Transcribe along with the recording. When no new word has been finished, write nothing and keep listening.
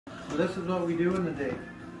So this is what we do in the day,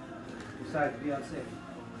 besides be unsafe.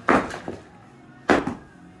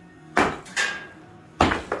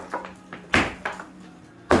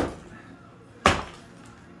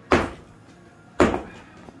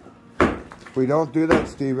 If we don't do that,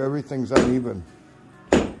 Steve, everything's uneven.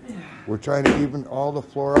 We're trying to even all the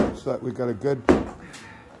floor up so that we've got a good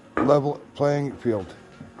level playing field.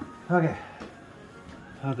 Okay.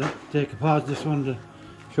 I'll just take a pause. Just wanted to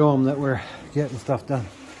show them that we're getting stuff done.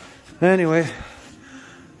 Anyway,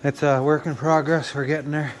 it's a work in progress. We're getting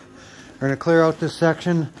there. We're going to clear out this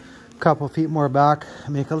section, a couple feet more back,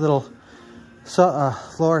 make a little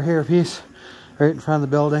floor here piece right in front of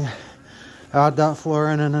the building. Add that floor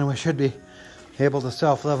in, and then we should be able to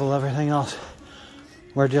self-level everything else.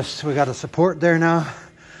 We got a support there now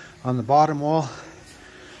on the bottom wall,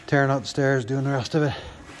 tearing out the stairs, doing the rest of it,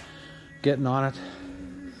 getting on it.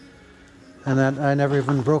 And then I never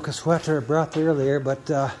even broke a sweat or a breath earlier, but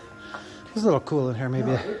it's a little cool in here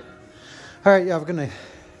maybe. All right, you have a good night.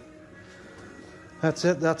 That's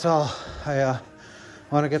it, that's all. I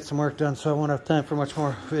want to get some work done, so I won't have time for much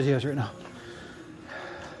more videos right now.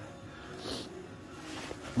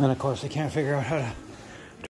 And of course I can't figure out how to